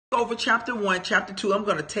over chapter 1, chapter 2. I'm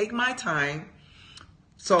going to take my time.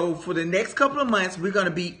 So for the next couple of months, we're going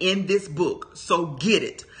to be in this book. So get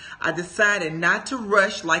it. I decided not to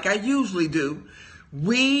rush like I usually do.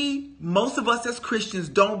 Most of us as Christians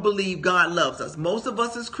don't believe God loves us. Most of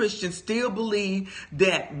us as Christians still believe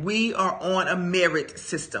that we are on a merit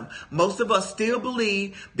system. Most of us still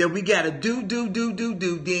believe that we got to do,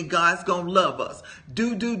 then God's going to love us.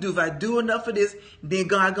 Do. If I do enough of this, then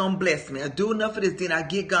God going to bless me. I do enough of this, then I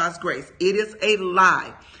get God's grace. It is a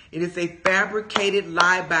lie. It is a fabricated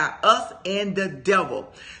lie by us and the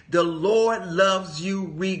devil. The Lord loves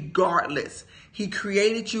you regardless. He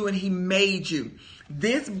created you and he made you.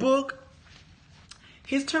 This book,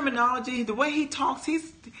 his terminology, the way he talks,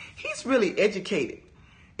 he's really educated.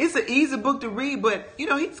 It's an easy book to read, but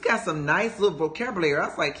he's got some nice little vocabulary. I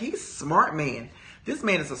was like, he's a smart man. This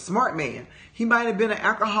man is a smart man. He might have been an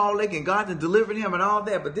alcoholic and God had delivered him and all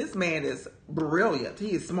that, but this man is brilliant.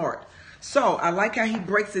 He is smart. So I like how he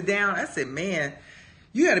breaks it down. I said, man,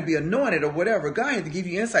 you got to be anointed or whatever. God had to give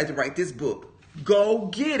you insight to write this book. Go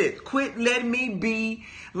get it. Quit letting me be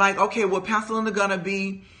like, okay, well, Pastor Linda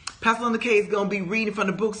K is going to be reading from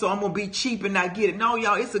the book, so I'm going to be cheap and not get it. No,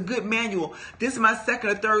 y'all, it's a good manual. This is my second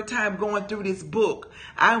or third time going through this book.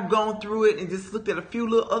 I've gone through it and just looked at a few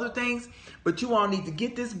little other things, but you all need to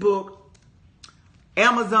get this book.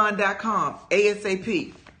 Amazon.com,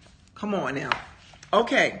 ASAP. Come on now.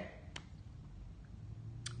 Okay.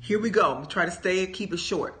 Here we go. I'm going to try to keep it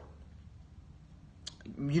short.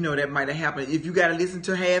 That might have happened. If you got to listen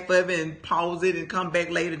to half of it and pause it and come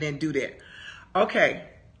back later, then do that. Okay.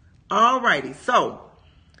 Alrighty. So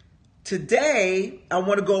today I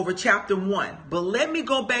want to go over chapter 1, but let me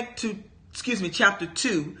go back to, chapter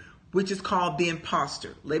 2, which is called the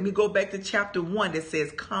Impostor. Let me go back to chapter 1 that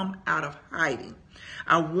says, come out of hiding.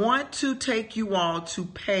 I want to take you all to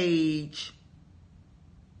page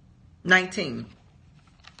 19.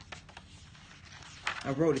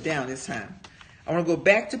 I wrote it down this time. I want to go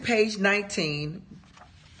back to page 19.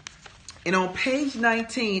 And on page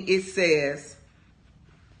 19, it says,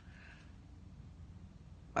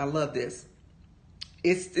 I love this.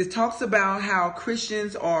 It talks about how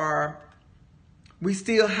Christians we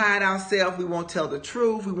still hide ourselves. We won't tell the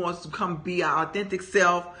truth. We want to come be our authentic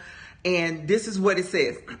self. And this is what it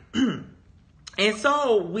says. And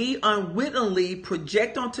so we unwittingly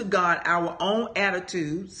project onto God our own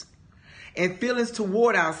attitudes and feelings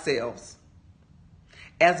toward ourselves.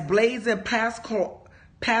 As Blaise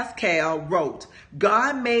Pascal wrote,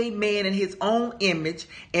 God made man in his own image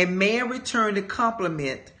and man returned the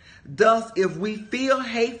compliment. Thus, if we feel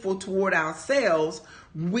hateful toward ourselves,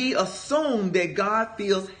 we assume that God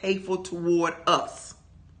feels hateful toward us.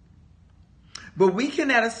 But we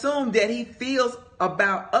cannot assume that he feels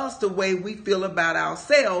about us the way we feel about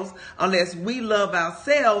ourselves unless we love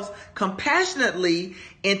ourselves compassionately,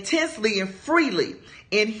 intensely, and freely.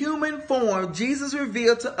 In human form, Jesus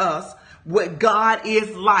revealed to us what God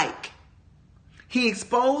is like. He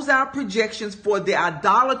exposed our projections for the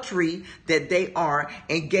idolatry that they are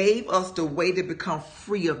and gave us the way to become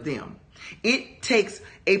free of them. It takes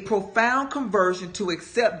a profound conversion to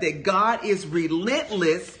accept that God is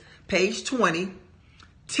relentless, page 20,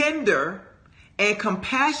 tender, and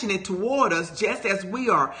compassionate toward us just as we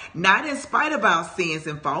are, not in spite of our sins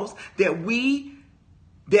and faults, that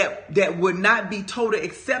would not be total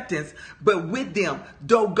acceptance, but with them.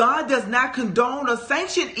 Though God does not condone or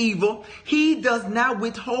sanction evil, he does not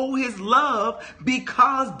withhold his love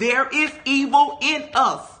because there is evil in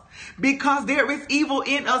us. Because there is evil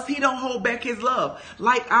in us, he don't hold back his love.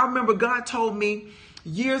 Like I remember God told me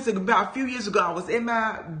about a few years ago, I was in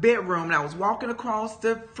my bedroom and I was walking across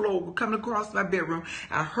the floor, coming across my bedroom.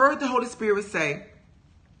 I heard the Holy Spirit say,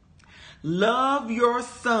 love your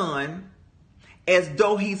son as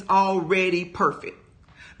though he's already perfect.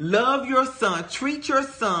 Love your son. Treat your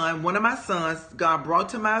son. One of my sons, God brought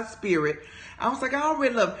to my spirit. I was like, I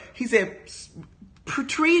already love him. He said,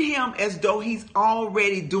 treat him as though he's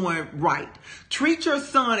already doing right. Treat your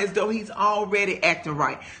son as though he's already acting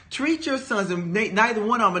right. Treat your sons, and neither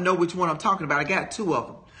one of them know which one I'm talking about. I got two of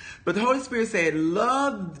them. But the Holy Spirit said,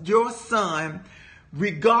 love your son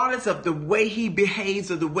regardless of the way he behaves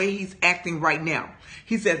or the way he's acting right now.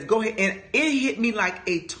 He says, go ahead. And it hit me like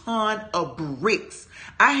a ton of bricks.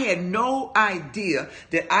 I had no idea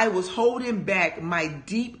that I was holding back my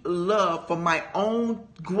deep love for my own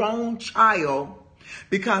grown child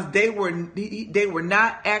because they were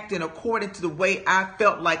not acting according to the way I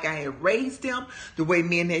felt like I had raised them, the way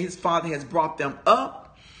me and his father has brought them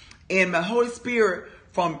up. And my Holy Spirit,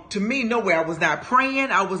 to me, nowhere, I was not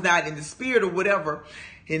praying, I was not in the spirit or whatever.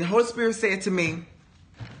 And the Holy Spirit said to me,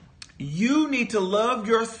 You need to love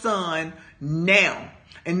your son now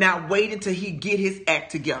and not wait until he get his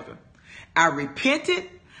act together. I repented.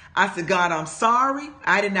 I said, God, I'm sorry.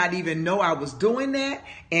 I did not even know I was doing that.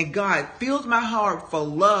 And God filled my heart for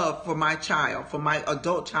love for my child, for my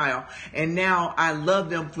adult child. And now I love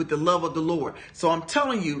them with the love of the Lord. So I'm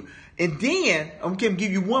telling you, and then I'm going to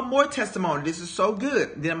give you one more testimony. This is so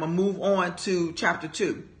good. Then I'm going to move on to chapter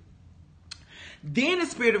 2. Then the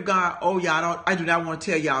Spirit of God, oh, y'all, I do not want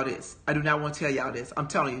to tell y'all this. I do not want to tell y'all this. I'm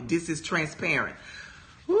telling you, this is transparent.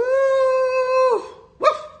 Woo!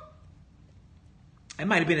 Woof! It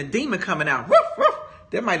might have been a demon coming out. Woof! Woof!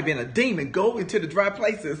 There might have been a demon. Go into the dry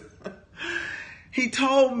places. He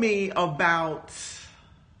told me about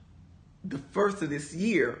the first of this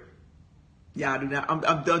year. Yeah, I do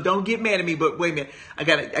not. Don't get mad at me, but wait a minute. I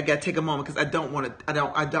gotta take a moment because I don't want to. I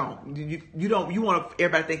don't. You don't. You want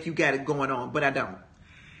everybody to think you got it going on, but I don't.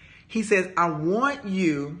 He says, I want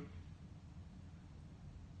you.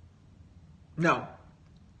 No,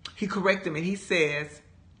 he corrected me. He says,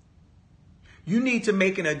 you need to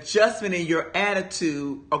make an adjustment in your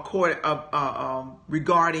attitude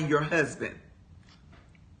regarding your husband.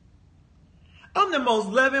 I'm the most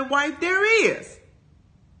loving wife there is.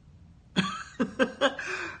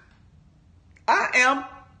 I am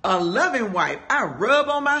a loving wife. I rub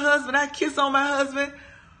on my husband. I kiss on my husband.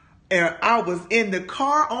 And I was in the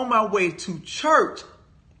car on my way to church.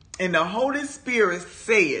 And the Holy Spirit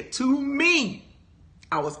said to me,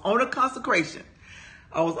 I was on a consecration.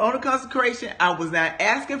 I was not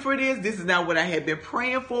asking for this. This is not what I had been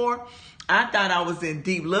praying for. I thought I was in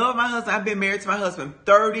deep love with my husband. I've been married to my husband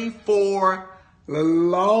 34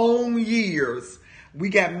 long years. We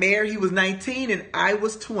got married. He was 19 and I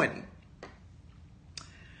was 20.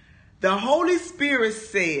 The Holy Spirit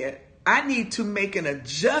said, I need to make an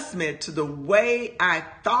adjustment to the way I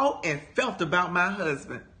thought and felt about my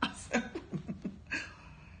husband.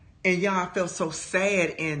 And y'all, I felt so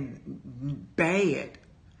sad and bad.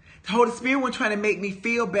 The Holy Spirit wasn't trying to make me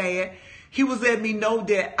feel bad. He was letting me know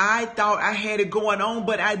that I thought I had it going on,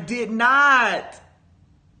 but I did not.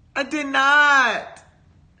 I did not.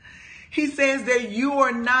 He says that you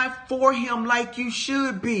are not for him like you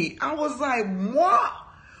should be. I was like, what?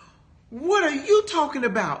 What are you talking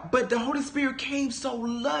about? But the Holy Spirit came so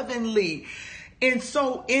lovingly. And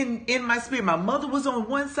so in my spirit, my mother was on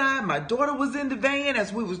one side. My daughter was in the van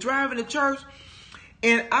as we was driving to church.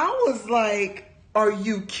 And I was like, are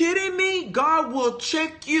you kidding me? God will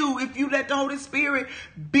check you if you let the Holy Spirit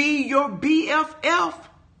be your BFF.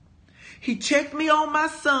 He checked me on my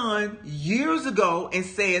son years ago and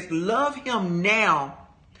says, love him now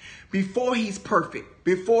before he's perfect,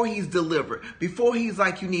 before he's delivered, before he's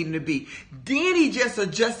like you need him to be. Then he just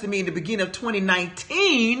adjusted me in the beginning of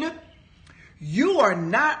 2019. You are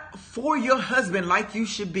not for your husband like you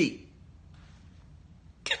should be.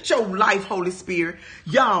 Get your life, Holy Spirit.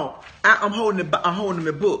 Y'all, I'm holding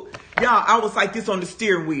the book. Y'all, I was like this on the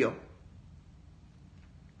steering wheel.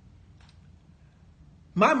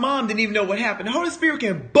 My mom didn't even know what happened. The Holy Spirit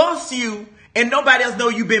can bust you and nobody else know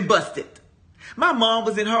you've been busted. My mom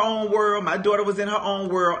was in her own world. My daughter was in her own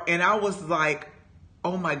world. And I was like,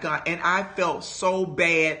 oh my God. And I felt so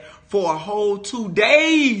bad for a whole 2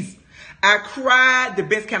 days. I cried the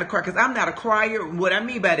best kind of cry because I'm not a crier. What I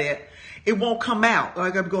mean by that, it won't come out.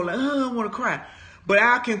 Like I'm going like, oh, I want to cry. But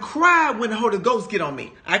I can cry when the Holy Ghost get on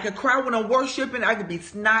me. I can cry when I'm worshiping. I can be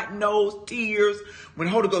snot-nosed tears when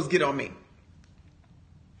the Holy Ghost get on me.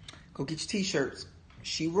 Go get your t-shirts.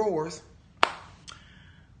 She roars.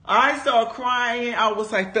 I started crying. I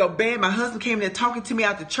was like, felt bad. My husband came in there talking to me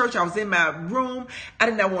out the church. I was in my room. I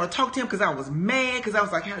did not want to talk to him because I was mad. Because I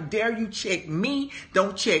was like, how dare you check me?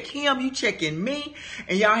 Don't check him. You checking me.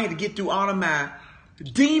 And y'all had to get through all of my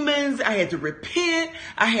demons. I had to repent.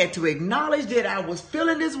 I had to acknowledge that I was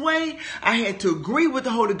feeling this way. I had to agree with the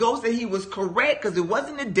Holy Ghost that he was correct because it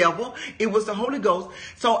wasn't the devil. It was the Holy Ghost.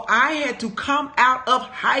 So I had to come out of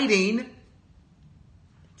hiding.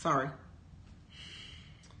 Sorry.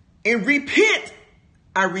 And repent.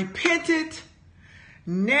 I repented.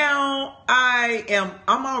 Now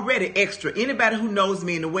I'm already extra. Anybody who knows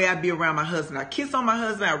me and the way I be around my husband, I kiss on my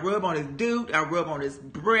husband, I rub on his dude, I rub on his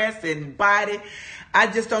breast and body. I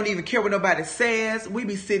just don't even care what nobody says. We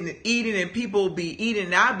be sitting and eating and people be eating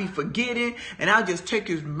and I'll be forgetting and I'll just take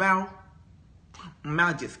his mouth and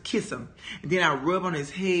I'll just kiss him. And then I rub on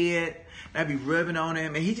his head. And I be rubbing on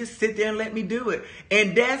him and he just sit there and let me do it.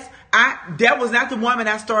 And that was not the woman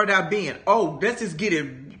I started out being. Oh, let's just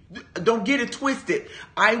don't get it twisted.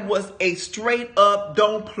 I was a straight up,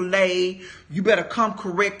 don't play, you better come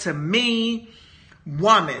correct to me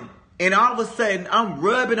woman. And all of a sudden, I'm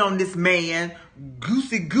rubbing on this man,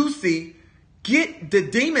 goosey, get the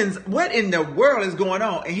demons. What in the world is going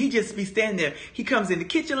on? And he just be standing there. He comes in the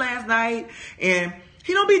kitchen last night and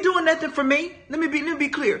he don't be doing nothing for me. Let me be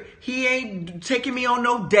clear. He ain't taking me on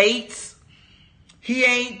no dates. He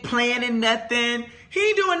ain't planning nothing. He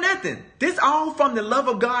ain't doing nothing. This all from the love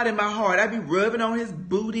of God in my heart. I be rubbing on his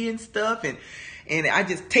booty and stuff, and I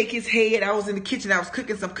just take his head. I was in the kitchen. I was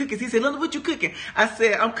cooking some cookies. He said, "Linda, what you cooking?" I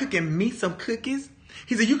said, "I'm cooking me some cookies."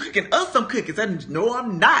 He said, "You cooking us some cookies?" I said, "No,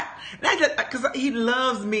 I'm not." And I just, because he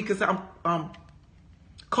loves me, because I'm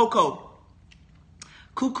Coco.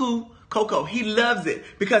 He loves it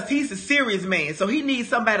because he's a serious man. So he needs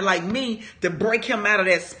somebody like me to break him out of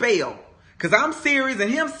that spell. Because I'm serious and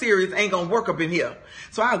him serious ain't going to work up in here.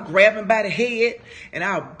 So I'll grab him by the head and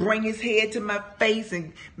I'll bring his head to my face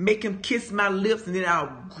and make him kiss my lips. And then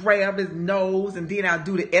I'll grab his nose and then I'll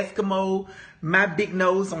do the Eskimo, my big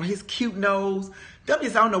nose on his cute nose. I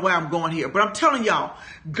don't know where I'm going here. But I'm telling y'all,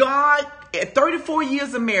 God, at 34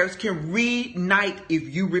 years of marriage, can reignite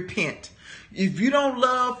if you repent. If you don't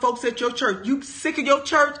love folks at your church, you sick of your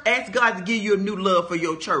church, ask God to give you a new love for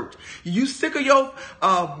your church. You sick of your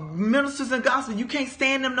ministers and gospel, you can't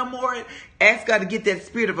stand them no more, ask God to get that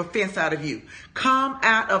spirit of offense out of you. Come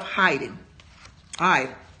out of hiding. All right.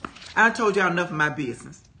 I told y'all enough of my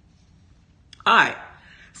business. All right.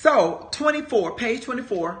 So, 24, page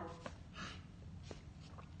 24.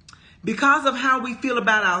 Because of how we feel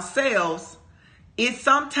about ourselves, it's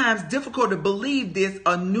sometimes difficult to believe this.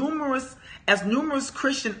 As numerous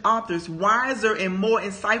Christian authors, wiser and more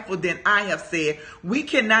insightful than I have said, we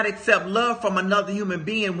cannot accept love from another human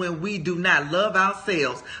being when we do not love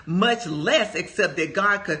ourselves, much less accept that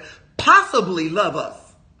God could possibly love us.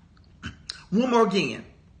 One more again.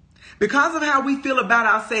 Because of how we feel about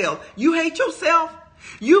ourselves, you hate yourself.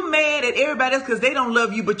 You mad at everybody else because they don't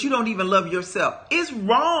love you, but you don't even love yourself. It's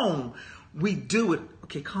wrong. We do it.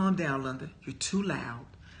 Okay, calm down, Linda. You're too loud.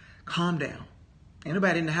 Calm down. Ain't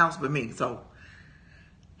nobody in the house but me. So,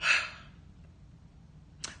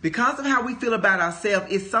 because of how we feel about ourselves,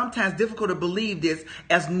 it's sometimes difficult to believe this.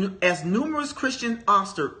 As numerous Christian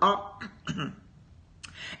authors,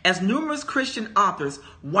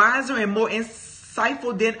 wiser and more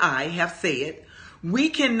insightful than I have said, we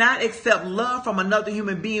cannot accept love from another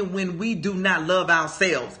human being when we do not love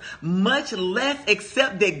ourselves, much less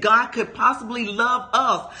accept that God could possibly love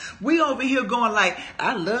us. We over here going like,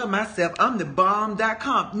 I love myself. I'm the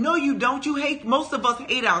bomb.com. No, you don't. Most of us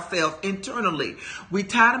hate ourselves internally. We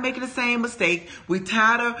tired of making the same mistake. We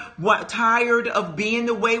tired of being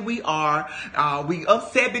the way we are. We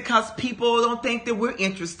upset because people don't think that we're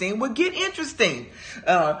interesting. Well, get interesting.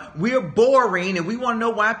 We're boring and we want to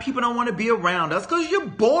know why people don't want to be around us. Because you're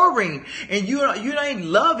boring and you ain't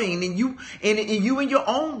loving and you in your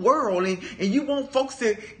own world and you want folks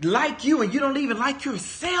to like you and you don't even like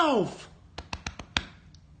yourself.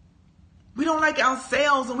 We don't like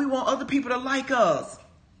ourselves and we want other people to like us.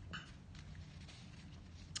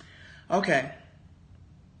 Okay.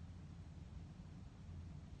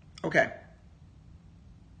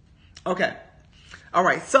 All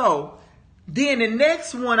right. So then the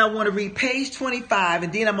next one I want to read page 25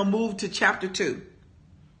 and then I'm going to move to chapter 2.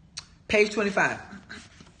 Page 25.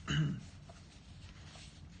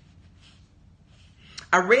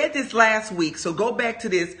 I read this last week, so go back to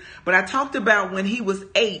this. But I talked about when he was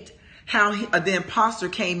 8, how the impostor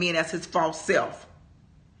came in as his false self.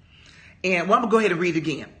 And I'm going to go ahead and read it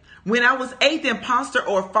again. When I was 8, the impostor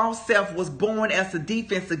or false self was born as a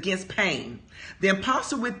defense against pain. The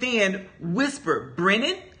impostor within whispered,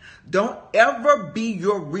 Brennen, don't ever be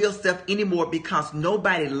your real self anymore because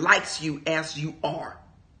nobody likes you as you are.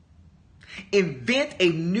 Invent a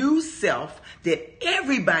new self that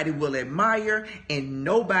everybody will admire and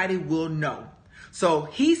nobody will know. So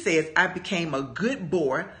he says, I became a good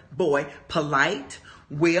boy, polite,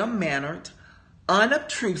 well-mannered,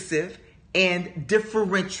 unobtrusive, and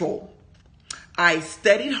differential. I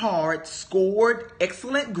studied hard, scored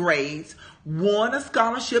excellent grades, won a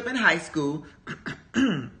scholarship in high school,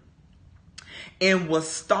 and was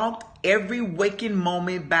stalked every waking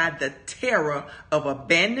moment by the terror of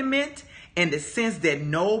abandonment and the sense that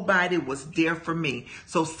nobody was there for me.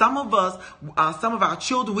 So some of us, some of our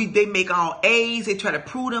children, they make all A's. They try to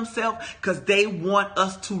prove themselves because they want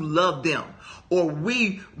us to love them. Or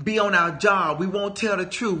we be on our job. We won't tell the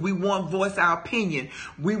truth. We won't voice our opinion.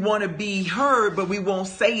 We want to be heard, but we won't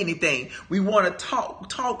say anything. We want to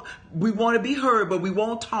talk. We want to be heard, but we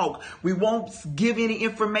won't talk. We won't give any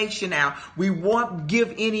information out. We won't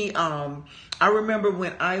give any, I remember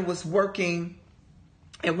when I was working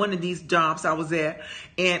at one of these jobs I was at,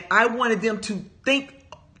 and I wanted them to think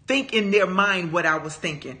in their mind what I was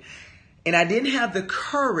thinking. And I didn't have the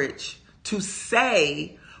courage to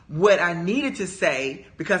say what I needed to say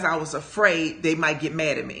because I was afraid they might get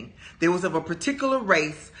mad at me. They was of a particular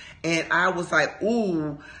race, and I was like,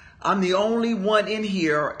 ooh, I'm the only one in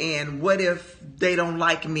here, and what if they don't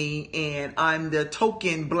like me, and I'm the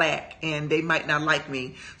token black, and they might not like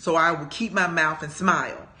me. So I would keep my mouth and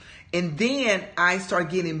smile. And then I start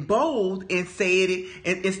getting bold and saying it.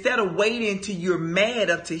 And instead of waiting till you're mad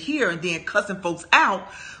up to here and then cussing folks out,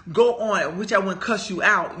 go on, which I wouldn't cuss you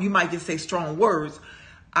out. You might just say strong words.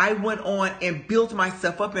 I went on and built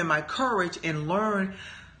myself up in my courage and learned.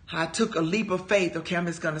 I took a leap of faith. Okay, I'm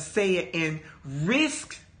just going to say it, and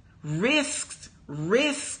risked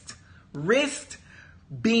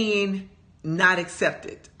being not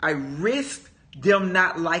accepted. I risked them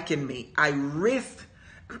not liking me. I risked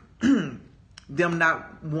them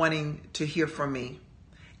not wanting to hear from me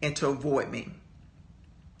and to avoid me.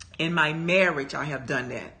 In my marriage, I have done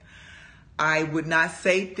that. I would not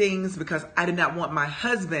say things because I did not want my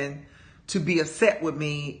husband to be upset with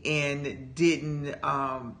me and didn't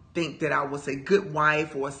think that I was a good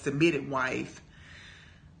wife or a submitted wife.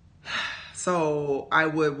 So I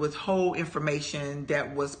would withhold information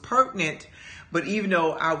that was pertinent, but even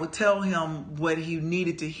though I would tell him what he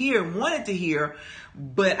needed to hear and wanted to hear,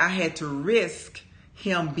 but I had to risk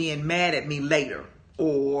him being mad at me later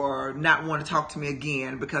or not want to talk to me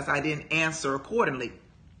again because I didn't answer accordingly.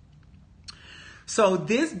 So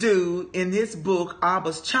this dude in this book,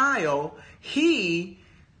 Abba's child, he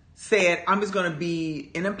said, I'm just going to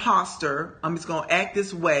be an imposter. I'm just going to act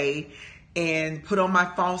this way and put on my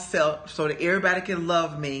false self so that everybody can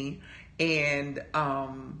love me. And,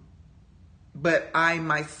 but I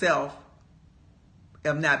myself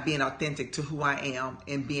am not being authentic to who I am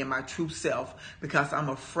and being my true self because I'm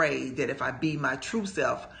afraid that if I be my true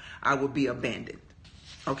self, I will be abandoned.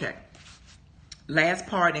 Okay. Last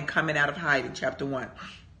part in Coming Out of Hiding, chapter 1.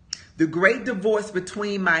 The great divorce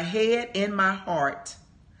between my head and my heart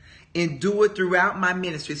endured throughout my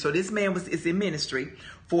ministry. So this man is in ministry.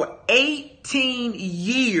 For 18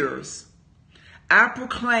 years, I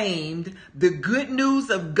proclaimed the good news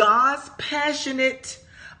of God's passionate,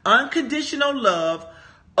 unconditional love,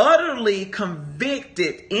 utterly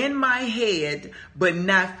convicted in my head, but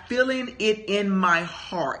not feeling it in my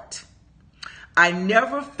heart. I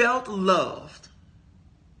never felt loved.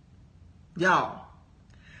 Y'all,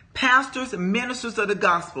 pastors and ministers of the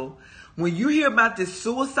gospel, when you hear about this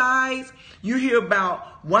suicides, you hear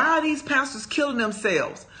about why are these pastors killing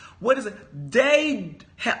themselves? What is it?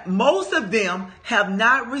 Most of them have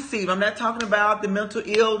not received. I'm not talking about the mental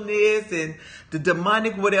illness and the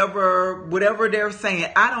demonic, whatever they're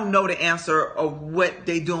saying. I don't know the answer of what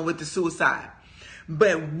they're doing with the suicide.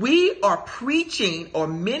 But we are preaching or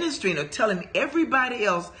ministering or telling everybody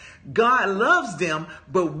else God loves them,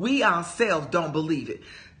 but we ourselves don't believe it.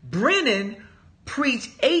 Brennen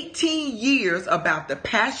preached 18 years about the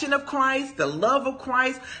passion of Christ, the love of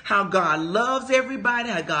Christ, how God loves everybody,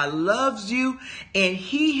 how God loves you. And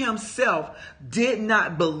he himself did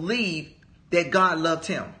not believe that God loved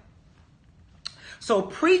him. So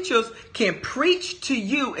preachers can preach to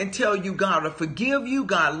you and tell you God will forgive you,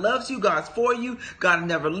 God loves you, God's for you, God will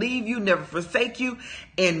never leave you, never forsake you.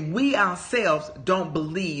 And we ourselves don't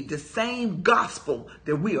believe the same gospel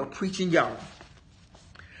that we are preaching, y'all.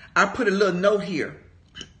 I put a little note here.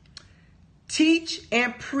 Teach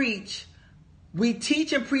and preach. We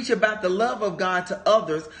teach and preach about the love of God to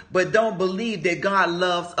others, but don't believe that God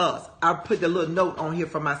loves us. I put a little note on here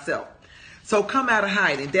for myself. So come out of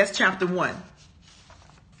hiding. That's chapter 1.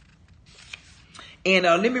 And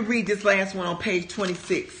let me read this last one on page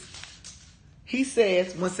 26. He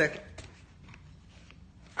says, one second.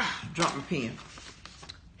 Drop my pen.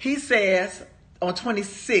 He says on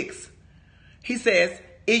 26, he says,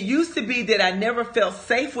 it used to be that I never felt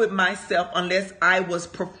safe with myself unless I was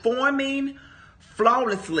performing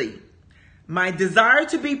flawlessly. My desire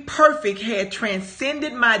to be perfect had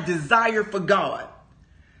transcended my desire for God.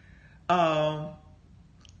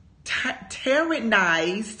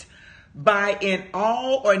 Tyrannized by an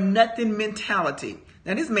all or nothing mentality.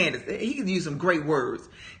 Now this man, he can use some great words.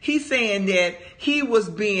 He's saying that he was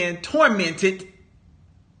being tormented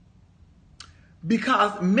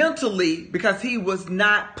because he was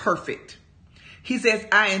not perfect. He says,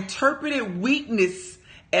 I interpreted weakness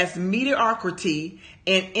as mediocrity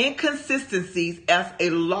and inconsistencies as a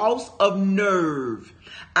loss of nerve.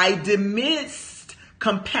 I diminished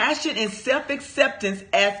compassion and self-acceptance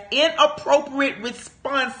as inappropriate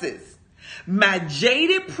responses. My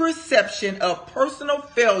jaded perception of personal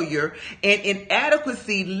failure and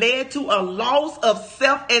inadequacy led to a loss of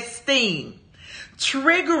self-esteem.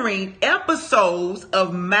 triggering episodes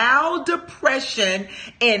of mild depression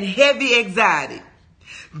and heavy anxiety.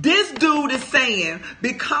 This dude is saying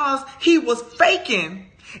because he was faking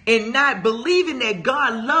and not believing that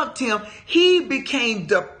God loved him, he became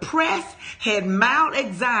depressed, had mild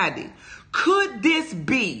anxiety. Could this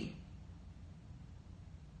be?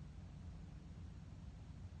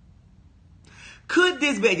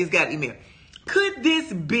 I just got an email. Could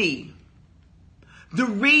this be the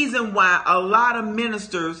reason why a lot of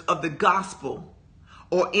ministers of the gospel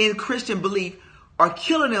or in Christian belief are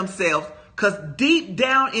killing themselves? Because deep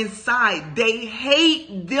down inside, they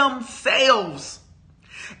hate themselves.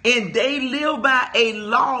 And they live by a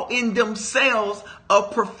law in themselves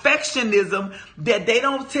of perfectionism that they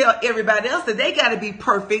don't tell everybody else that they got to be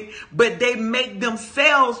perfect, but they make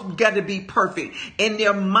themselves got to be perfect. And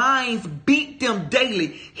their minds beat them daily.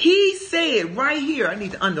 He said right here, I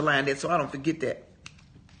need to underline that so I don't forget that.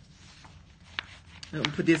 Let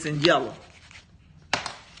me put this in yellow.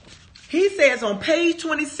 He says on page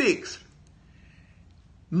 26,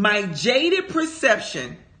 my jaded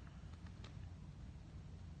perception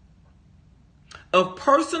of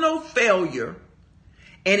personal failure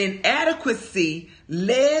and inadequacy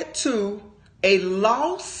led to a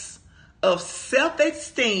loss of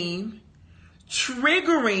self-esteem,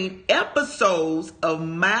 triggering episodes of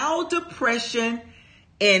mild depression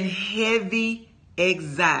and heavy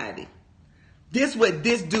anxiety. This is what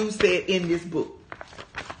this dude said in this book.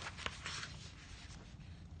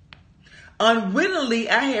 Unwittingly,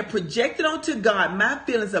 I had projected onto God my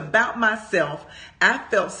feelings about myself. I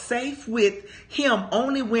felt safe with him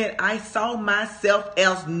only when I saw myself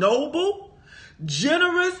as noble,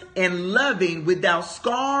 generous, and loving without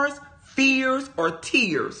scars, fears, or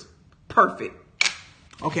tears. Perfect.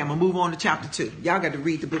 Okay, I'm going to move on to chapter 2. Y'all got to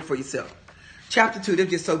read the book for yourself. Chapter 2, they're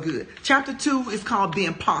just so good. Chapter 2 is called The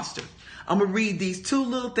Impostor. I'm going to read these two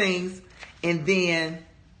little things and then...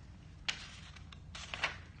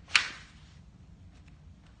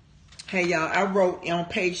 Hey y'all, I wrote on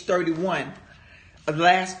page 31,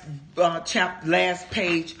 last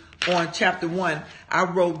page on chapter 1, I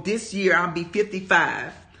wrote this year I'll be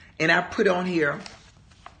 55, and I put on here,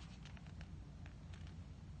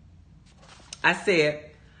 I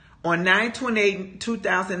said, on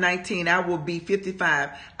 9/28/2019, I will be 55.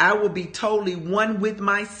 I will be totally one with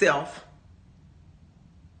myself,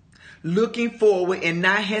 looking forward and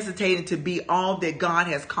not hesitating to be all that God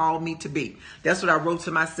has called me to be. That's what I wrote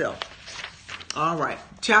to myself. All right.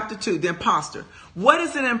 Chapter 2, the imposter. What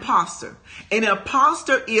is an imposter? An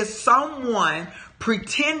imposter is someone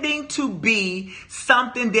pretending to be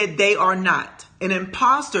something that they are not. An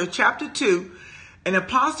imposter, chapter 2, an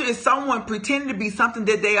imposter is someone pretending to be something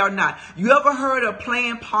that they are not. You ever heard of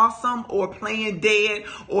playing possum or playing dead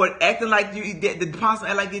or acting like the possum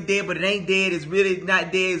act like it's dead, but it ain't dead. It's really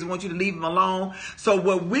not dead. It's want you to leave them alone. So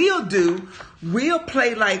what we'll do, we'll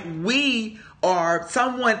play like we are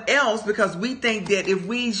someone else because we think that if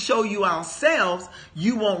we show you ourselves,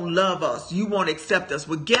 you won't love us. You won't accept us.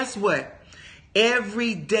 Well, guess what?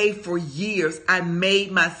 Every day for years, I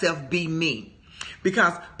made myself be me.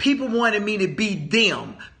 Because people wanted me to be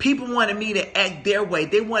them. People wanted me to act their way.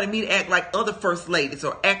 They wanted me to act like other first ladies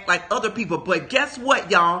or act like other people. But guess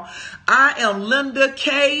what, y'all? I am Linda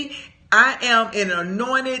K. I am an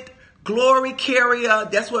anointed glory carrier.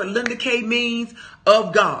 That's what Linda K means,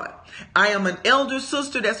 of God. I am an elder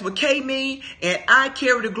sister. That's what K means. And I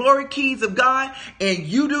carry the glory keys of God. And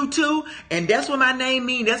you do too. And that's what my name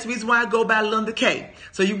means. That's the reason why I go by Linda K.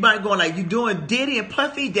 So you might go like, you doing Diddy and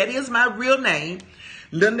Puffy. That is my real name.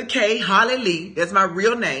 Linda K. Hallelujah. That's my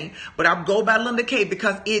real name. But I go by Linda K.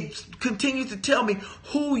 because it continues to tell me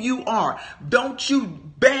who you are. Don't you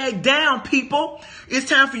bag down, people. It's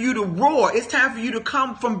time for you to roar. It's time for you to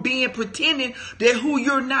come from being pretending that who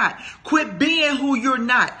you're not. Quit being who you're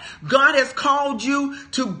not. God has called you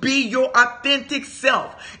to be your authentic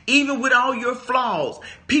self, even with all your flaws.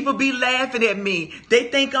 People be laughing at me. They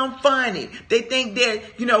think I'm funny. They think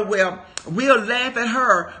that, well, we'll laugh at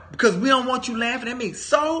her because we don't want you laughing at me.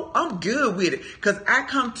 So I'm good with it because I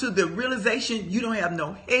come to the realization you don't have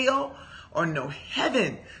no hell or no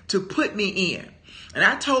heaven to put me in. And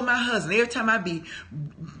I told my husband, every time I be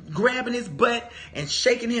grabbing his butt and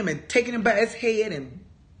shaking him and taking him by his head and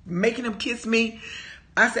making him kiss me,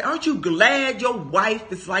 I said, aren't you glad your wife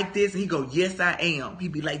is like this? And he go, yes, I am. He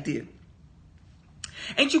be like this.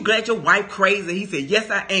 Ain't you glad your wife crazy? He said, yes,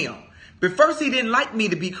 I am. But first he didn't like me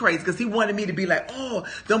to be crazy because he wanted me to be like, oh,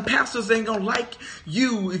 them pastors ain't going to like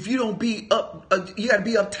you if you don't be up. You got to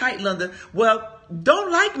be uptight, Linda. Well,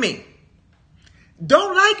 don't like me.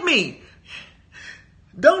 Don't like me.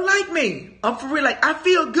 don't like me. I'm for real. Like, I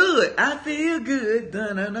feel good. I feel good.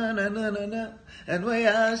 Da-na-na-na-na-na-na. And the way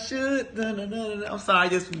I should. Da-na-na-na-na. I'm sorry.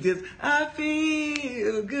 Just, I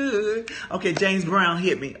feel good. Okay, James Brown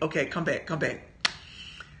hit me. Okay, come back.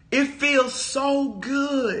 It feels so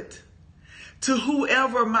good to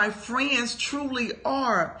whoever my friends truly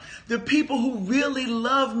are, the people who really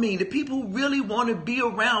love me, the people who really want to be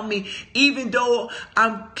around me, even though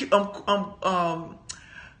I'm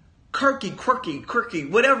quirky,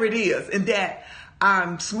 whatever it is, and that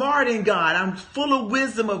I'm smart in God, I'm full of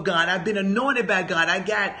wisdom of God, I've been anointed by God, I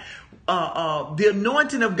got the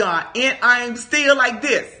anointing of God, and I'm still like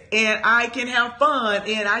this, and I can have fun,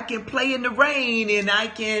 and I can play in the rain, and I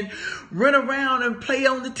can run around and play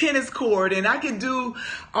on the tennis court, and I can do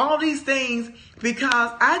all these things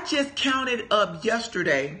because I just counted up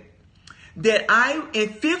yesterday that in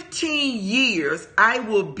 15 years, I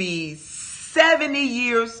will be 70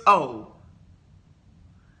 years old.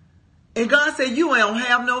 And God said, you don't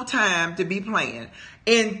have no time to be playing.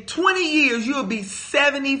 In 20 years, you'll be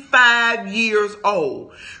 75 years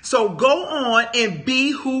old. So go on and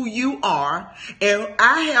be who you are. And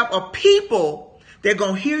I have a people that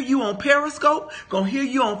going to hear you on Periscope, going to hear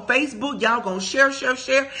you on Facebook. Y'all going to share.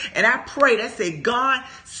 And I pray that say, God,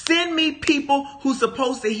 send me people who's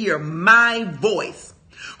supposed to hear my voice,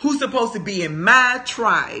 who's supposed to be in my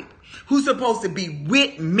tribe, who's supposed to be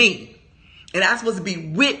with me. And I'm supposed to be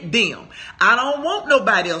with them. I don't want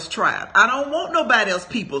nobody else tribe. I don't want nobody else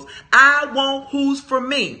peoples. I want who's for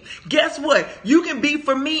me. Guess what? You can be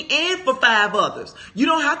for me and for 5 others. You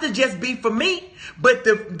don't have to just be for me. But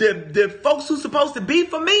the folks who's supposed to be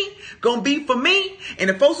for me, gonna be for me. And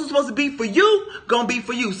the folks who's supposed to be for you, gonna be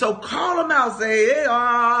for you. So call them out. Say,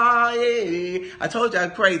 hey, yeah. I told you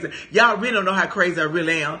I'm crazy. Y'all really don't know how crazy I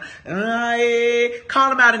really am. Yeah. Call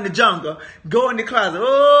them out in the jungle. Go in the closet.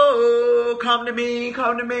 Oh, come to me,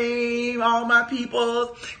 all my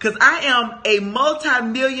peoples. Because I am a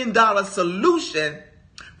multi-million-dollar solution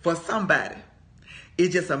for somebody.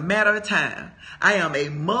 It's just a matter of time. I am a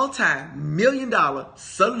multi-million-dollar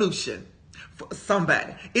solution for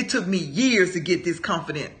somebody. It took me years to get this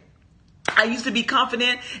confident. I used to be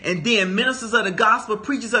confident, and then ministers of the gospel,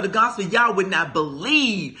 preachers of the gospel, y'all would not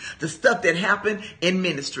believe the stuff that happened in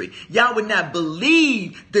ministry. Y'all would not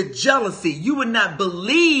believe the jealousy. You would not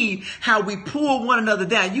believe how we pull one another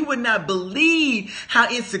down. You would not believe how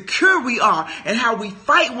insecure we are and how we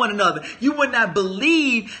fight one another. You would not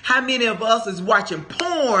believe how many of us is watching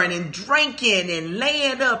porn and drinking and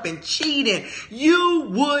laying up and cheating. You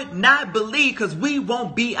would not believe, because we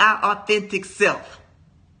won't be our authentic self.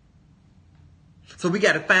 So we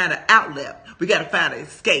got to find an outlet. We got to find an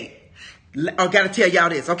escape. I got to tell y'all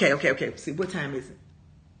this. Okay. See, what time is it?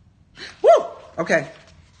 Woo! Okay.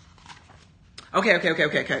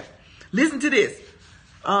 Listen to this.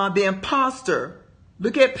 The Impostor.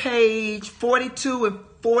 Look at page 42 and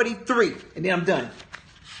 43. And then I'm done.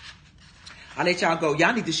 I'll let y'all go.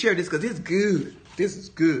 Y'all need to share this because it's good. This is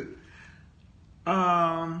good.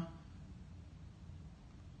 I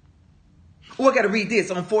got to read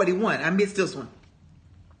this on 41. I missed this one.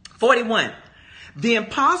 41. The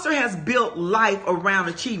imposter has built life around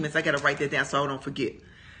achievements. I got to write that down so I don't forget.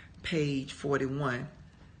 Page 41.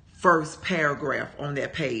 First paragraph on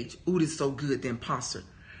that page. Ooh, this is so good. The Impostor.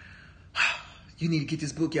 You need to get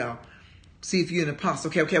this book, y'all. See if you're an imposter.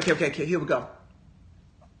 Okay. Here we go.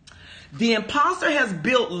 The imposter has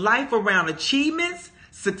built life around achievements,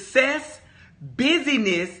 success,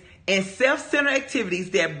 busyness, and self-centered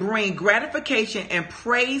activities that bring gratification and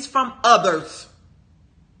praise from others.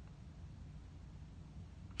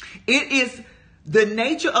 It is the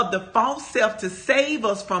nature of the false self to save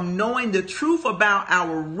us from knowing the truth about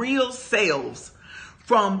our real selves,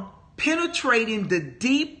 from penetrating the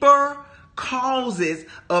deeper causes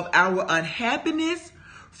of our unhappiness,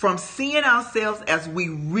 from seeing ourselves as we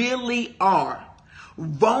really are,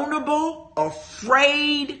 vulnerable,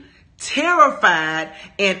 afraid, terrified,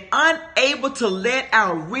 and unable to let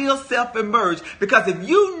our real self emerge. Because if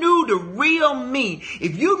you knew the real me,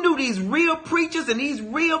 if you knew these real preachers and these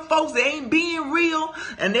real folks that ain't being real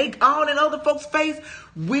and they all in other folks' face,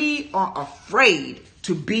 we are afraid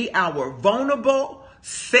to be our vulnerable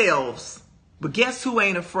selves. But guess who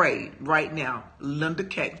ain't afraid right now? Linda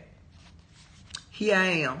K. Here I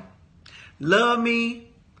am. Love me,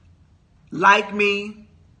 like me,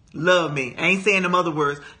 love me. I ain't saying them other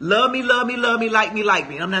words. Love me, like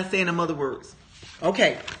me. I'm not saying them other words.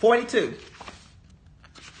 Okay, 42.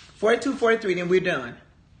 42, 43, then we're done.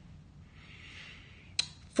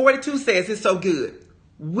 42 says, it's so good.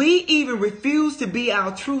 We even refuse to be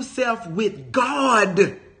our true self with God.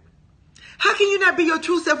 How can you not be your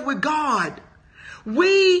true self with God?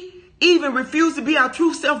 We even refuse to be our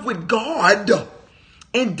true self with God,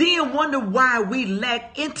 and then wonder why we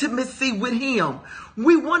lack intimacy with him.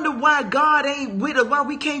 We wonder why God ain't with us, why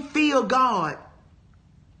we can't feel God.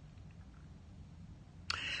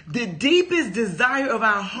 The deepest desire of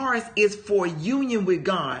our hearts is for union with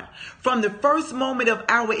God. From the first moment of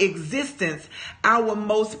our existence, our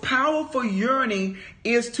most powerful yearning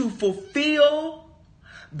is to fulfill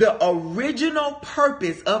the original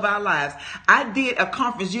purpose of our lives. I did a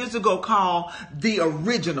conference years ago called The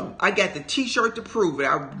Original. I got the t-shirt to prove it.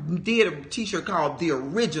 I did a t-shirt called The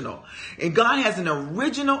Original. And God has an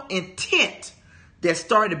original intent that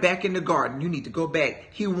started back in the garden. You need to go back.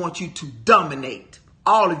 He wants you to dominate.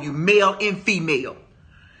 All of you, male and female.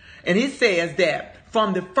 And it says that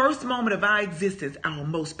from the first moment of our existence, our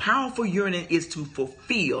most powerful yearning is to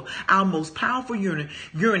fulfill. Our most powerful yearning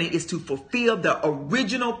is to fulfill the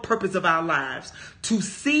original purpose of our lives. To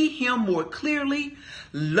see him more clearly,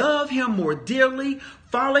 love him more dearly,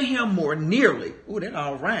 follow him more nearly. Ooh, that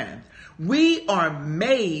all rhymes. We are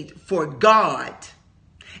made for God.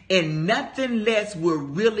 And nothing less will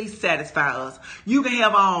really satisfy us. You can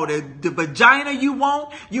have all the vagina you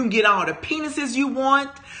want. You can get all the penises you want.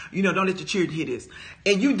 You know, don't let your children hear this.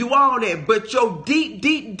 And you do all that. But your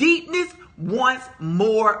deepness wants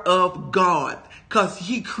more of God. Because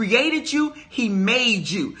he created you. He made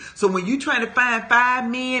you. So when you trying to find 5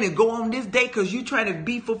 men and go on this date because you trying to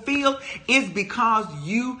be fulfilled, it's because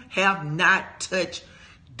you have not touched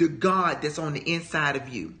the God that's on the inside of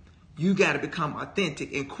you. You got to become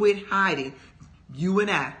authentic and quit hiding. You and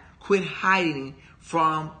I quit hiding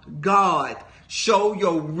from God. Show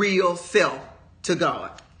your real self to God.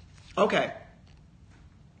 Okay.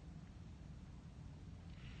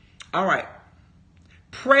 All right.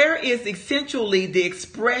 Prayer is essentially the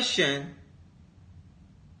expression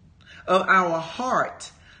of our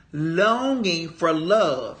heart longing for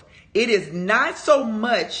love. It is not so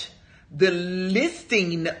much the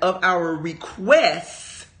listing of our requests,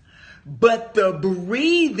 but the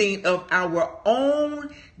breathing of our own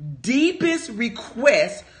deepest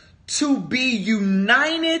request to be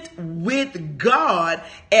united with God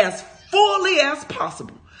as fully as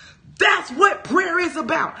possible. That's what prayer is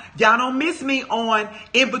about. Y'all don't miss me on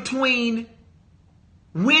In Between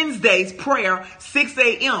Wednesdays prayer, 6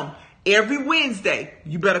 a.m. Every Wednesday.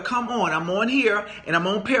 You better come on. I'm on here and I'm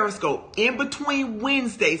on Periscope. In Between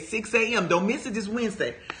Wednesdays, 6 a.m. Don't miss it this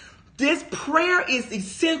Wednesday. This prayer is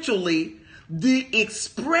essentially the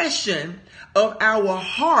expression of our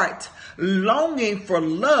heart longing for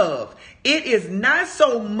love. It is not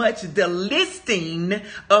so much the listing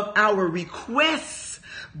of our requests,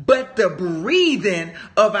 but the breathing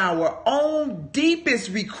of our own deepest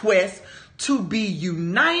request to be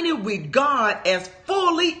united with God as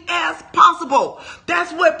fully as possible.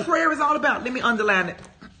 That's what prayer is all about. Let me underline it.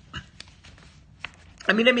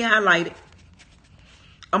 Let me highlight it.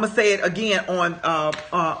 I'm going to say it again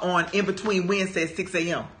on In Between Wednesday at 6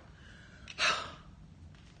 a.m.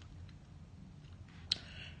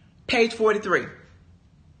 Page 43.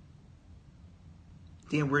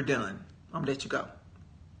 Then we're done. I'm going to let you go.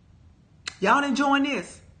 Y'all enjoying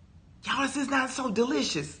this? Y'all, this is not so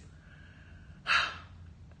delicious.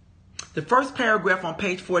 The first paragraph on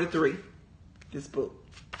page 43, this book.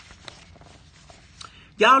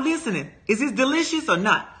 Y'all listening? Is this delicious or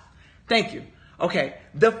not? Thank you. Okay,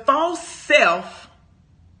 the false self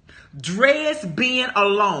dreads being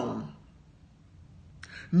alone,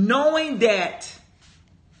 knowing that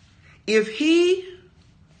if he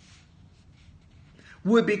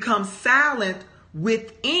would become silent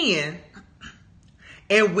within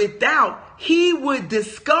and without, he would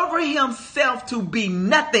discover himself to be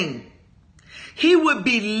nothing. He would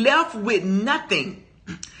be left with nothing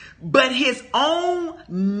but his own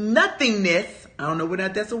nothingness. I don't know whether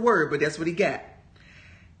that's a word, but that's what he got.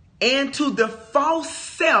 And to the false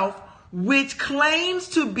self, which claims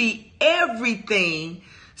to be everything,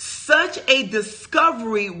 such a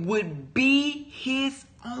discovery would be his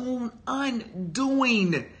own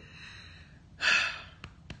undoing.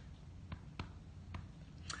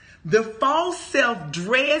 The false self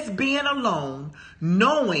dreads being alone,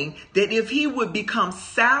 knowing that if he would become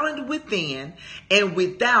silent within and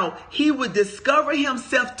without, he would discover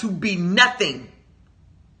himself to be nothing.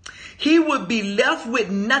 He would be left with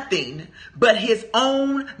nothing but his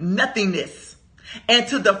own nothingness. And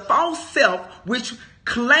to the false self, which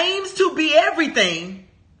claims to be everything,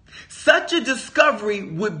 such a discovery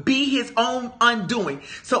would be his own undoing.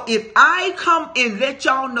 So if I come and let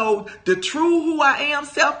y'all know the true who I am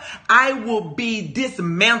self, I will be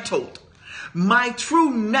dismantled. my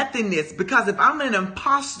true nothingness. Because if I'm an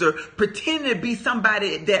imposter pretending to be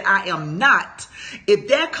somebody that I am not, if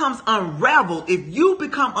that comes unraveled, if you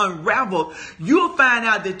become unraveled, you'll find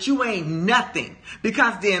out that you ain't nothing.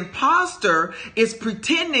 Because the imposter is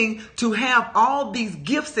pretending to have all these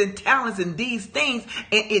gifts and talents and these things,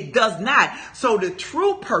 and it does not. So the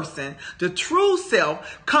true person, the true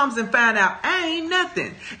self, comes and find out I ain't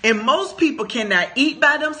nothing. And most people cannot eat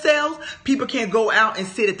by themselves. People can't go out and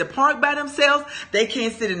sit at the park by themselves. They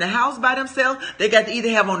can't sit in the house by themselves. They got to either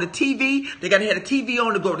have on the TV. They got to have the TV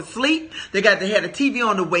on to go to sleep. They got to have the TV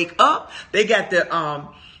on to wake up. They got to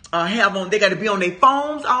they got to be on their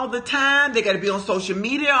phones all the time. They got to be on social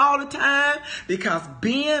media all the time, because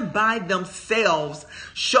being by themselves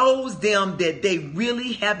shows them that they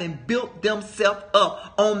really haven't built themselves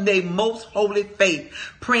up on their most holy faith.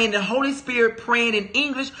 Praying the Holy Spirit, praying in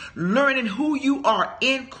English, learning who you are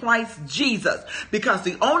in Christ Jesus. Because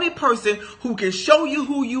the only person who can show you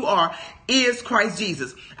who you are is Christ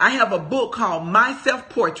Jesus. I have a book called My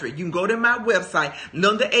Self-Portrait. You can go to my website,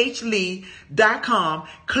 lindahlee.com.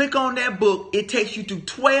 Click on that book. It takes you through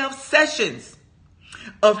 12 sessions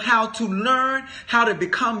of how to learn how to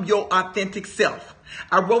become your authentic self.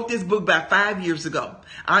 I wrote this book about 5 years ago.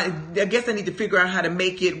 I guess I need to figure out how to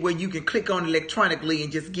make it where you can click on it electronically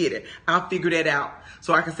and just get it. I'll figure that out.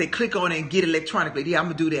 So I can say click on it and get it electronically. Yeah, I'm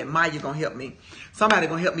going to do that. Maya going to help me. Somebody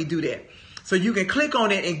going to help me do that. So you can click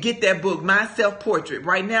on it and get that book, My Self-Portrait.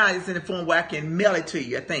 Right now it's in the form where I can mail it to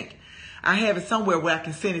you, I think. I have it somewhere where I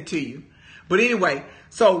can send it to you. But anyway,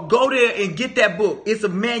 so go there and get that book. It's a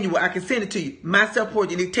manual. I can send it to you. My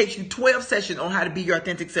Self-Portrait. And it takes you 12 sessions on how to be your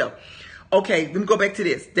authentic self. Okay, let me go back to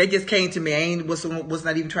this. That just came to me. I was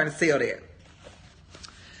not even trying to sell that.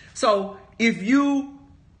 So if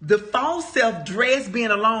the false self dreads being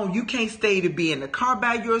alone, you can't stay to be in the car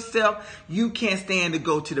by yourself. You can't stand to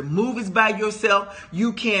go to the movies by yourself.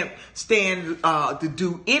 You can't stand to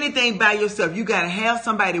do anything by yourself. You got to have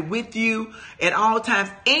somebody with you at all times.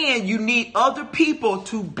 And you need other people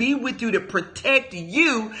to be with you to protect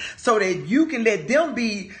you so that you can let them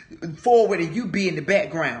be forward and you be in the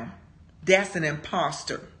background. That's an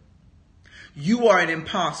imposter. You are an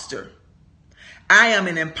imposter. I am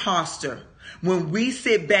an imposter. When we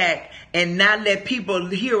sit back and not let people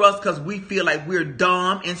hear us because we feel like we're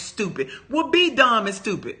dumb and stupid. Well, be dumb and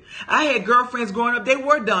stupid. I had girlfriends growing up. They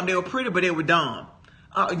were dumb. They were pretty, but they were dumb.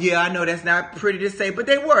 Yeah, I know that's not pretty to say, but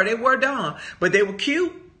they were dumb. But they were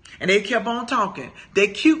cute. And they kept on talking. Their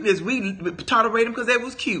cuteness, we tolerate them because they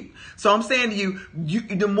was cute. So I'm saying to you,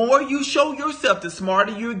 the more you show yourself, the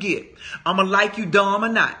smarter you get. I'm going to like you dumb or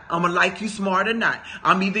not. I'm going to like you smart or not.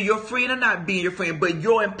 I'm either your friend or not being your friend. But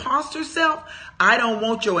your imposter self, I don't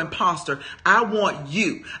want your imposter. I want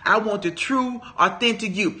you. I want the true,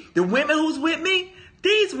 authentic you. The women who's with me,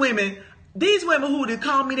 these women who they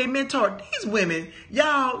call me their mentor, these women,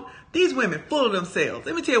 y'all, these women full of themselves.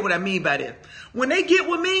 Let me tell you what I mean by that. When they get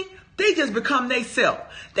with me, they just become they self.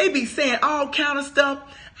 They be saying all kind of stuff.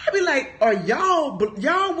 I be like, are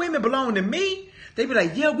y'all women belong to me? They be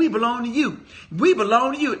like, yeah, we belong to you. We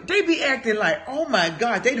belong to you. They be acting like, oh my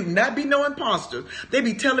God, they do not be no imposters. They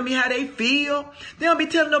be telling me how they feel. They don't be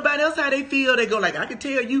telling nobody else how they feel. They go like, I can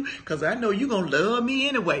tell you because I know you going to love me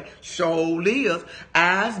anyway. Sure is.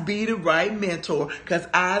 I's be the right mentor because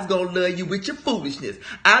I's going to love you with your foolishness.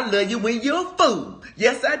 I love you when you're a fool.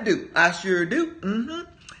 Yes, I do. I sure do.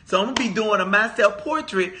 So I'm going to be doing a My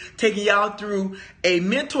Self-Portrait, taking y'all through a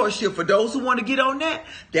mentorship for those who want to get on that.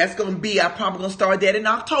 That's going to be, I'm probably going to start that in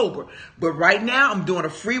October. But right now, I'm doing a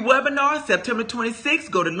free webinar, September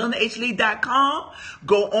 26th. Go to lindahlee.com.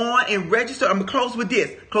 Go on and register. I'm going to close with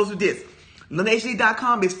this.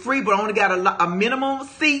 lindahlee.com is free, but I only got a minimum of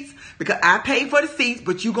seats because I pay for the seats,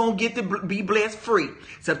 but you're going to get to be blessed free.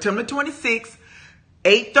 September 26th,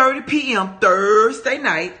 8:30 p.m. Thursday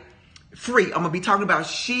night. Free. I'm going to be talking about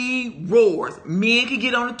She Roars. Men can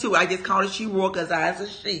get on it too. I just call it She Roar because I is a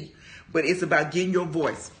she. But it's about getting your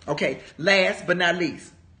voice. Okay. Last but not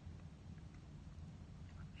least.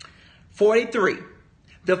 43.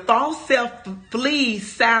 The false self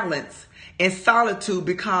flees silence and solitude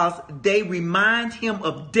because they remind him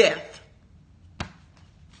of death.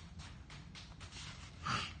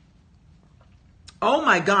 Oh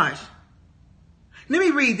my gosh. Let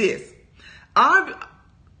me read this. Obviously,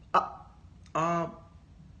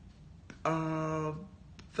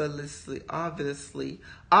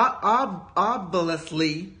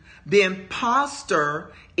 the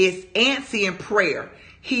imposter is antsy in prayer.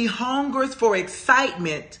 He hungers for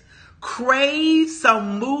excitement, craves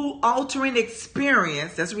some mood-altering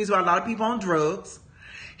experience. That's the reason why a lot of people on drugs.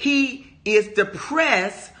 He is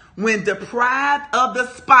depressed when deprived of the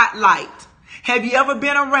spotlight. Have you ever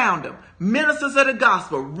been around them? Ministers of the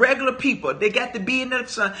gospel, regular people. They got to be in the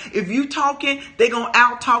sun. If you talking, they going to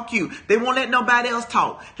out-talk you. They won't let nobody else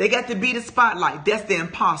talk. They got to be the spotlight. That's the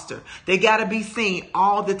imposter. They got to be seen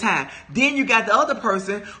all the time. Then you got the other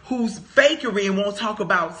person who's fakery and won't talk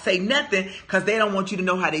about, say nothing, because they don't want you to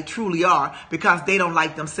know how they truly are, because they don't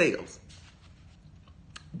like themselves.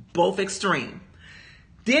 Both extreme.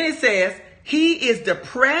 Then it says, he is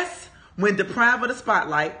depressed when deprived of the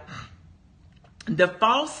spotlight. The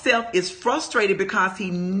false self is frustrated because he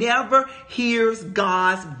never hears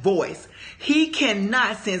God's voice. He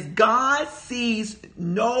cannot, since God sees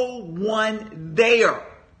no one there.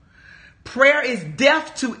 Prayer is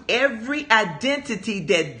deaf to every identity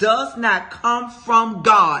that does not come from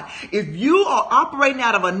God. If you are operating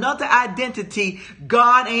out of another identity,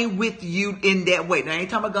 God ain't with you in that way. Now, I ain't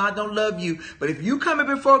talking about God don't love you, but if you coming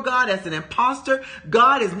before God as an imposter,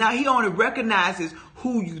 God is not, he only recognizes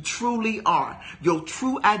who you truly are, your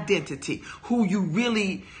true identity, who you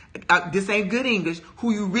really, this ain't good English,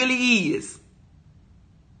 who you really is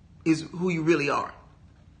who you really are.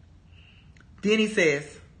 Then he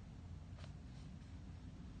says,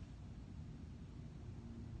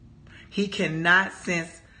 he cannot, since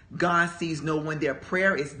God sees no one there.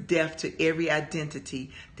 Prayer is deaf to every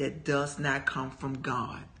identity that does not come from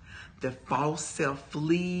God. The false self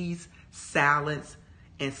flees silence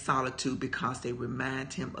and solitude because they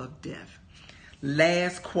remind him of death.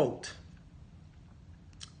 Last quote.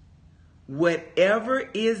 Whatever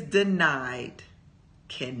is denied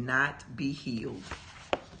cannot be healed.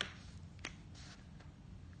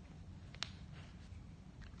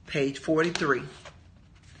 Page 43.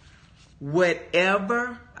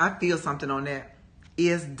 Whatever, I feel something on that,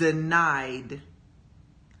 is denied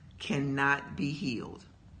cannot be healed.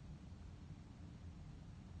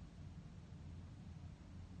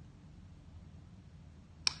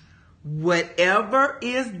 Whatever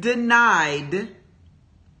is denied,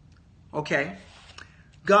 okay.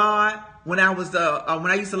 God, when I used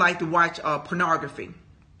to like to watch pornography,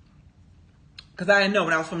 because I didn't know,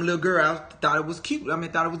 when I was from a little girl, I thought it was cute. I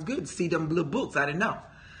thought it was good to see them little books. I didn't know.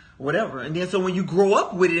 Whatever. And then so when you grow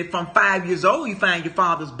up with it from 5 years old, you find your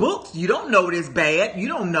father's books. You don't know it's bad. You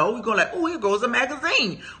don't know. You go like, oh, here goes a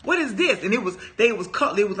magazine. What is this? And it was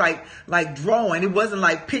like drawing. It wasn't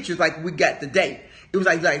like pictures like we got today. It was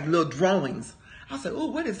like little drawings. I was like, oh,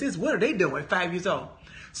 what is this? What are they doing at 5 years old?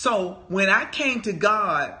 So when I came to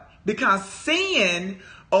God, because sin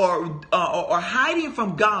or hiding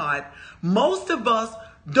from God, most of us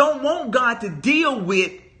don't want God to deal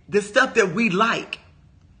with the stuff that we like.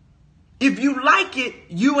 If you like it,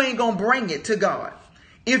 you ain't going to bring it to God.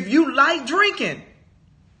 If you like drinking,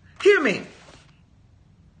 hear me.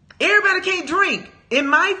 Everybody can't drink. In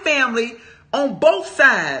my family, on both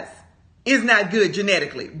sides, is not good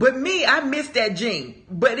genetically. But me, I missed that gene.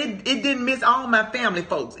 But it didn't miss all my family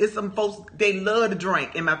folks. It's some folks, they love to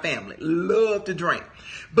drink in my family. Love to drink.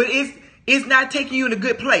 But it's not taking you in a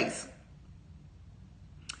good place.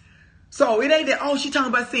 So it ain't that, oh, she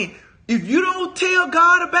talking about sin. If you don't tell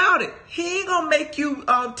God about it, he ain't going to make you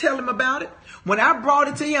tell him about it. When I brought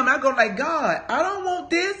it to him, I go like, God, I don't want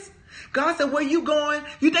this. God said, where you going?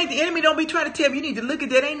 You think the enemy don't be trying to tell you, you need to look at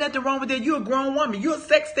that. Ain't nothing wrong with that. You're a grown woman. You're a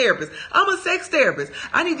sex therapist. I'm a sex therapist.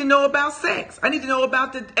 I need to know about sex. I need to know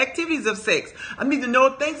about the activities of sex. I need to know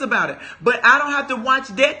things about it. But I don't have to watch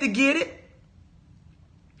that to get it.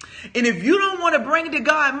 And if you don't want to bring it to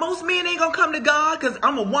God, most men ain't gonna come to God, because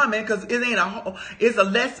I'm a woman, because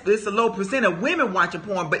it's a low percent of women watching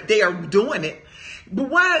porn, but they are doing it. But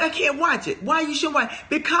why I can't watch it? Why you shouldn't watch it?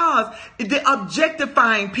 Because the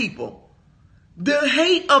objectifying people, the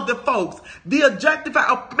hate of the folks, the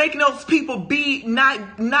objectifying of making those people be not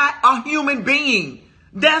a human being.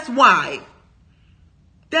 That's why.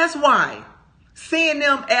 That's why. Seeing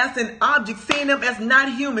them as an object, seeing them as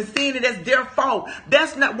not human, seeing it as their fault.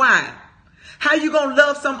 That's not why. How you gonna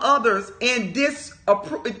love some others and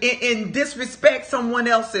disrespect someone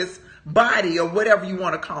else's body or whatever you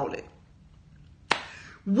want to call it?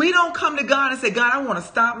 We don't come to God and say, God, I want to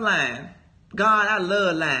stop lying. God, I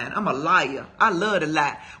love lying. I'm a liar. I love to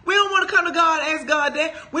lie. We don't want to come to God and ask God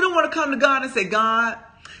that. We don't want to come to God and say, God,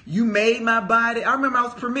 you made my body. I remember I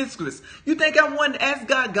was promiscuous. You think I wanted to ask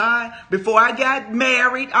God, before I got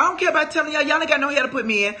married? I don't care about telling y'all. Y'all ain't got no hair to put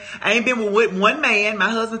me in. I ain't been with one man. My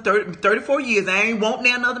husband, 34 years. I ain't want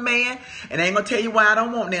another man. And I ain't going to tell you why I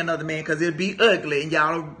don't want another man, because it'll be ugly and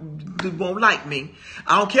y'all won't like me.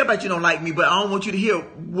 I don't care about you don't like me, but I don't want you to hear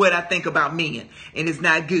what I think about men. And it's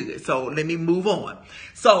not good. So let me move on.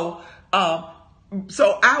 So,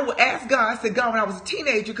 So I would ask God, I said, God, when I was a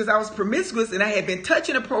teenager, because I was promiscuous and I had been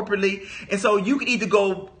touching appropriately. And so you can either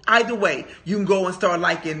go either way. You can go and start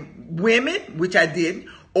liking women, which I didn't,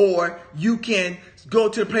 or you can go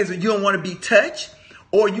to a place where you don't want to be touched,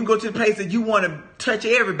 or you can go to the place that you want to touch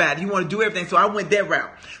everybody. You want to do everything. So I went that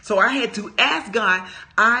route. So I had to ask God,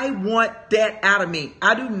 I want that out of me.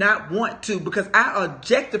 I do not want to, because I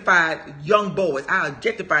objectified young boys. I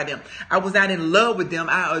objectified them. I was not in love with them.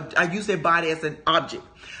 I used their body as an object.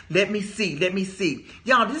 Let me see. Let me see.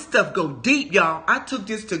 Y'all, this stuff go deep, y'all. I took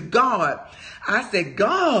this to God. I said,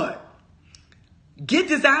 God, get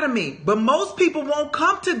this out of me. But most people won't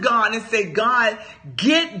come to God and say, God,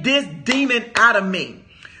 get this demon out of me.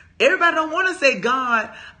 Everybody don't want to say,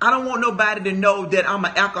 God, I don't want nobody to know that I'm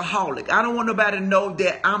an alcoholic. I don't want nobody to know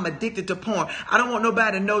that I'm addicted to porn. I don't want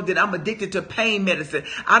nobody to know that I'm addicted to pain medicine.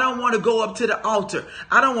 I don't want to go up to the altar.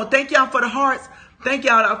 I don't want, thank y'all for the hearts. Thank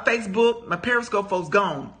y'all on Facebook. My Periscope folks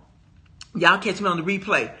gone. Y'all catch me on the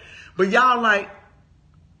replay. But y'all like,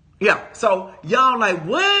 yeah. So y'all like,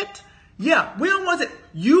 what? Yeah, we don't want to.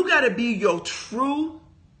 You got to be your true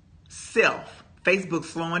self.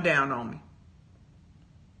 Facebook's slowing down on me.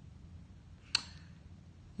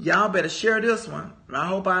 Y'all better share this one. I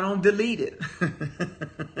hope I don't delete it.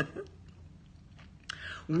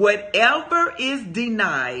 Whatever is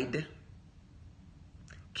denied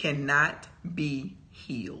cannot be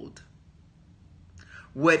healed.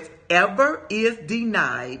 Whatever is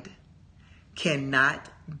denied cannot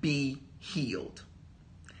be healed.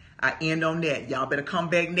 I end on that. Y'all better come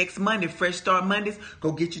back next Monday, Fresh Start Mondays.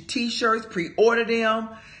 Go get your t-shirts, pre-order them,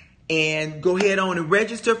 and go ahead on and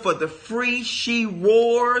register for the free She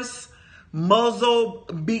Roars muzzle.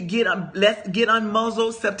 Let's get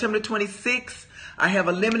unmuzzled September 26th. I have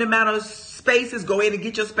a limited amount of spaces. Go ahead and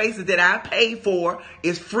get your spaces that I paid for.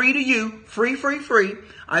 It's free to you. Free, free, free.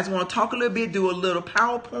 I just want to talk a little bit, do a little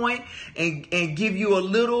PowerPoint, and give you a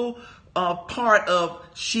little part of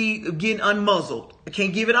she getting unmuzzled. I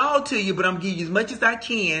can't give it all to you, but I'm giving you as much as I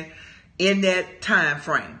can in that time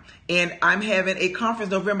frame. And I'm having a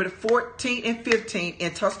conference November the 14th and 15th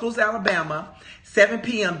in Tuscaloosa, Alabama, 7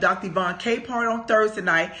 p.m. Dr. Yvonne K. Part on Thursday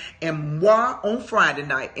night and Moi on Friday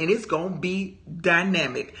night. And it's going to be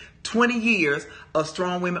dynamic. 20 years of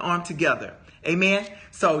strong women armed together. Amen.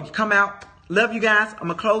 So you come out. Love you guys. I'm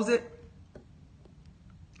going to close it.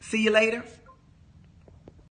 See you later.